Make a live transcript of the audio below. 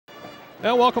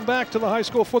And welcome back to the high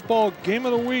school football game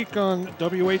of the week on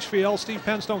WHVL. Steve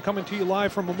Penstone coming to you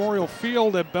live from Memorial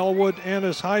Field at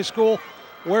BELLWOOD-ANTIS High School,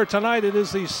 where tonight it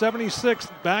is the 76th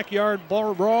backyard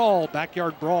brawl,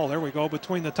 there we go,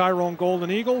 between the Tyrone Golden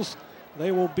Eagles.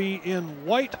 They will be in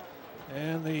white,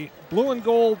 and the blue and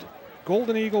gold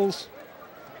Golden Eagles,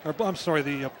 or I'm sorry,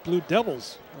 the Blue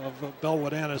Devils of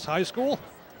BELLWOOD-ANTIS High School.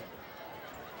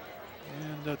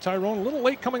 And Tyrone a little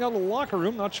late coming out of the locker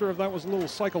room. Not sure if that was a little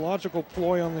psychological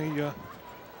ploy on the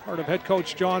part of head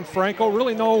coach John Franco.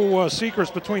 Really no secrets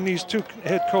between these two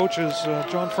head coaches.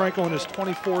 John Franco in his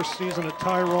 24th season at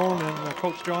Tyrone, and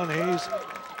Coach John Hayes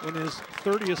in his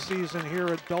 30th season here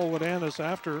at BELLWOOD-ANTIS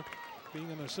after being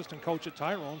an assistant coach at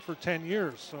Tyrone for 10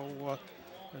 years. So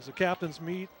as the captains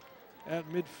meet at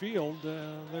midfield,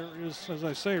 there is, as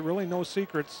I say, really no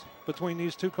secrets between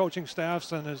these two coaching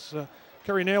staffs. And as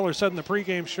Kerry Naylor said in the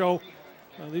pregame show,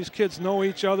 these kids know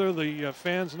each other, the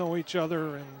fans know each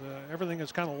other, and everything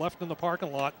is kind of left in the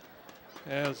parking lot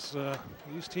as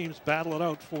these teams battle it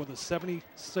out for the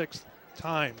 76th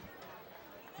time.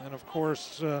 And of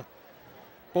course,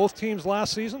 both teams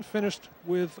last season finished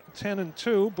with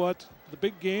 10-2, but the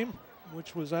big game,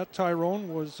 which was at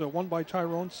Tyrone, was won by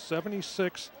Tyrone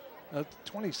 27-6,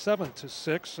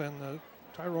 and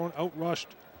Tyrone outrushed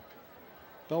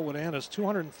BELLWOOD-ANTIS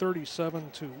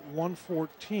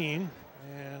 237-114,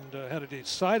 and had a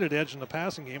decided edge in the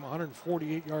passing game.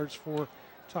 148 yards for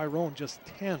Tyrone, just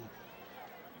 10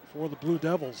 for the Blue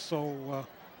Devils. So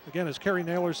again, as Kerry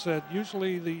Naylor said,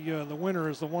 usually the winner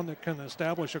is the one that can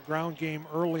establish a ground game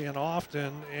early and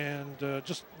often. And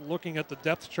just looking at the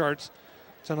depth charts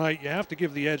tonight, you have to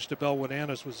give the edge to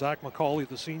BELLWOOD-ANTIS with Zach McCauley,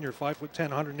 the senior, 5'10",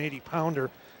 180-pounder,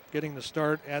 getting the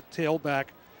start at tailback.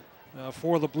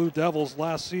 For the Blue Devils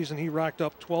last season, he racked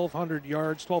up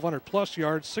 1,200 plus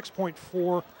yards,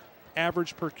 6.4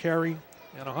 average per carry,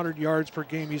 and 100 yards per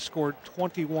game. He scored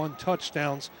 21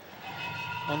 touchdowns.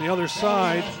 On the other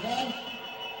side,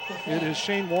 it is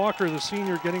Shane Walker, the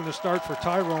senior, getting the start for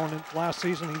Tyrone. And last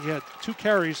season, he had 2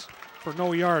 carries for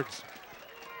no yards.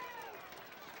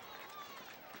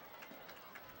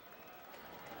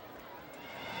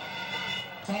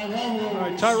 All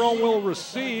right, Tyrone will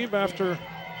receive after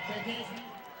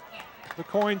the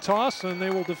coin toss, and they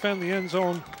will defend the end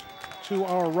zone to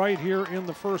our right here in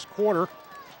the first quarter.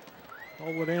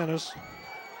 BELLWOOD-ANTIS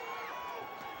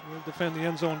will defend the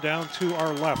end zone down to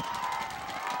our left.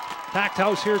 Packed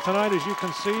house here tonight, as you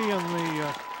can see, and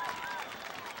the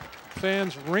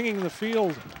fans ringing the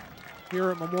field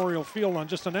here at Memorial Field on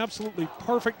just an absolutely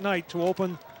perfect night to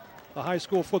open the high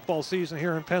school football season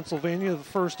here in Pennsylvania, the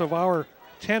first of our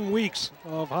 10 weeks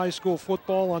of high school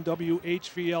football on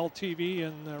WHVL TV,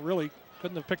 and really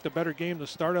couldn't have picked a better game to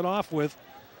start it off with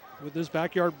this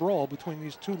backyard brawl between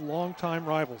these two longtime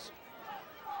rivals.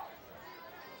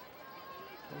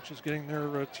 Coaches getting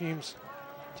their teams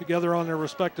together on their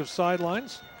respective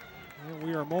sidelines. And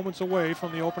we are moments away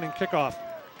from the opening kickoff.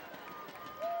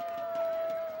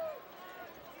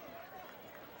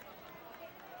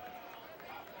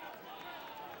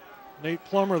 Nate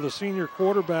Plummer, the senior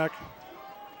quarterback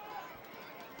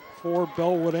for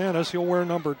BELLWOOD-ANTIS. He'll wear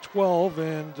number 12,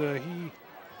 and he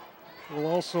will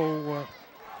also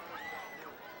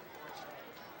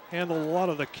handle a lot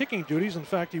of the kicking duties. In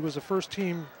fact, he was a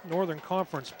first-team Northern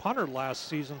Conference punter last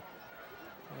season,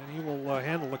 and he will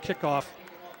handle the kickoff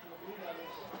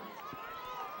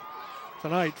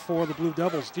tonight for the Blue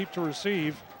Devils. Deep to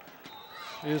receive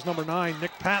is number 9,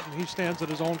 Nick Patton. He stands at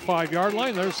his own 5-yard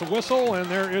line. There's the whistle, and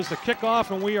there is the kickoff,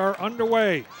 and we are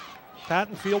underway.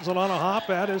 Patton fields it on a hop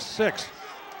at his 6.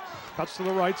 Cuts to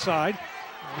the right side,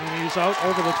 and he's out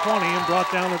over the 20 and brought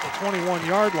down at the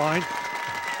 21-yard line.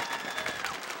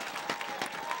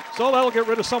 So that'll get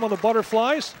rid of some of the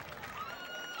butterflies.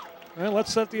 And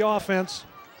let's set the offense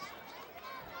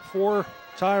for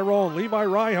Tyrone. Levi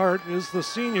Reihart is the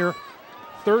senior,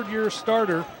 third-year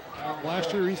starter.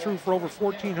 Last year he threw for over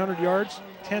 1,400 yards,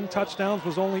 10 touchdowns,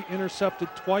 was only intercepted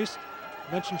twice.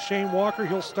 Mentioned Shane Walker,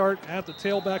 he'll start at the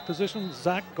tailback position.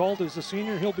 Zach Galt is the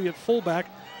senior, he'll be at fullback.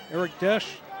 Eric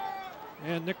Desch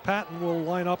and Nick Patton will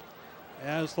line up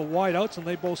as the wideouts, and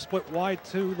they both split wide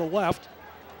to the left.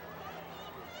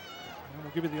 And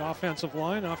we'll give you the offensive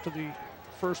line after the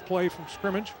first play from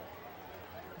scrimmage.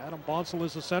 Adam Bonsall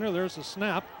is the center, there's the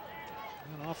snap.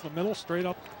 And off the middle, straight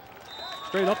up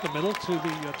the middle to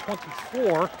the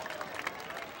 24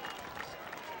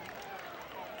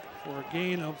 for a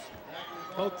gain of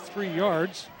about 3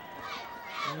 yards.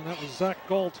 And that was Zach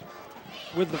Galt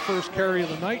with the first carry of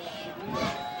the night.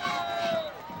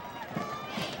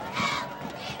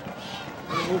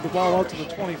 move the ball out to the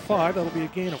 25. That'll be a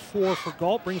gain of 4 for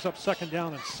Galt. Brings up second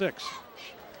down and 6.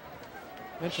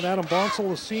 Mentioned Adam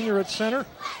Bonsall, a senior at center.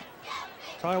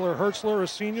 Tyler Hertzler, a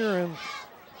senior, and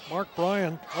Mark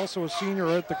Bryan, also a senior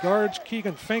at the guards.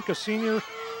 Keegan Fink, a senior,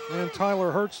 and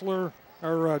Tyler Hertzler,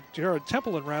 or Jared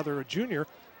Templeton, rather, a junior,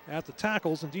 at the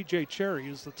tackles, and DJ Cherry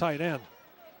is the tight end.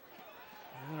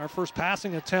 And our first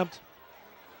passing attempt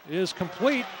is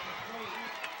complete.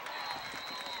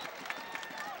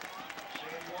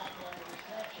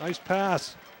 Nice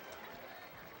pass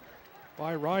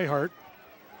by Reihart.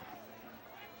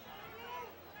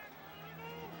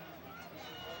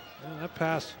 And that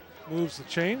pass moves the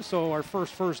chain, so our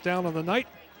first down of the night.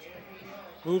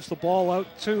 Moves the ball out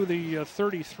to the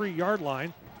 33-yard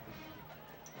line.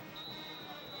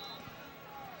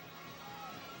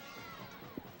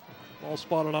 Ball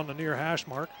spotted on the near hash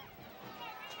mark.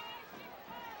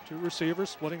 2 receivers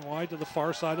splitting wide to the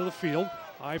far side of the field.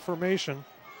 I formation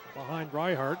behind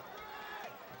Reihart.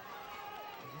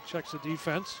 He checks the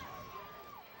defense.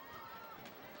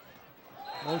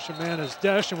 Motion man is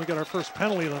Desch, and we got our first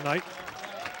penalty of the night.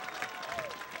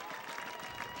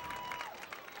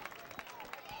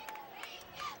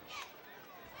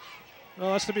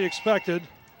 Well, that's to be expected.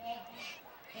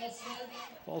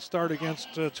 False start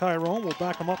against Tyrone. We'll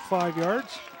back them up 5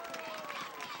 yards.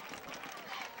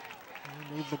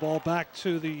 And move the ball back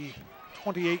to the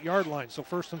 28-yard line. So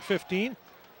 1st and 15.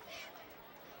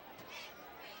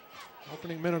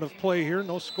 Opening minute of play here,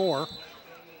 no score.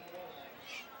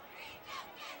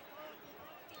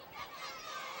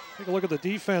 Take a look at the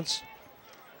defense.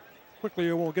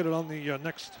 Quickly, we'll get it on the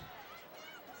next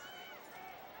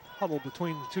huddle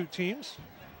between the two teams.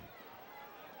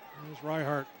 There's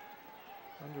Reihart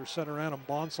under center Adam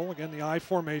Bonsall. Again, the I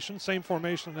formation, same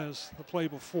formation as the play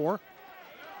before.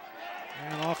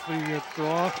 And off the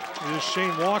draw is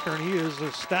Shane Walker, and he is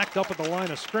stacked up at the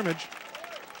line of scrimmage.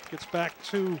 Gets back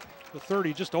to the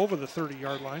 30, just over the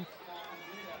 30-yard line.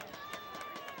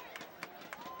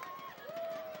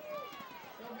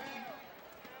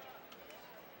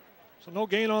 So no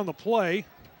gain on the play.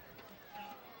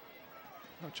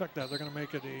 I'll check that. They're going to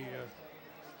make it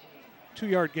a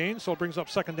 2-yard gain, so it brings up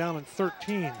second down and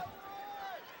 13.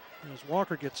 As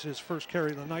Walker gets his first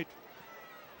carry of the night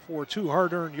for 2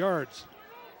 hard-earned yards.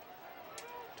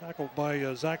 Tackled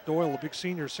by Zach Doyle, a big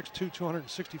senior, 6'2",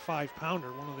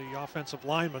 265-pounder, one of the offensive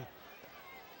linemen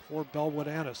for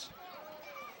BELLWOOD-ANTIS.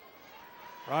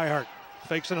 Reihart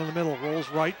fakes it in the middle, rolls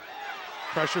right,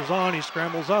 pressure's on, he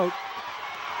scrambles out.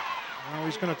 Now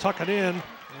he's going to tuck it in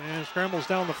and scrambles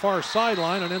down the far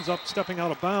sideline and ends up stepping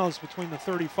out of bounds between the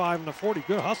 35 and the 40.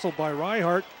 Good hustle by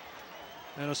Reihart,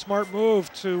 and a smart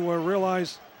move to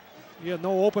realize he had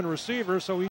no open receiver, so he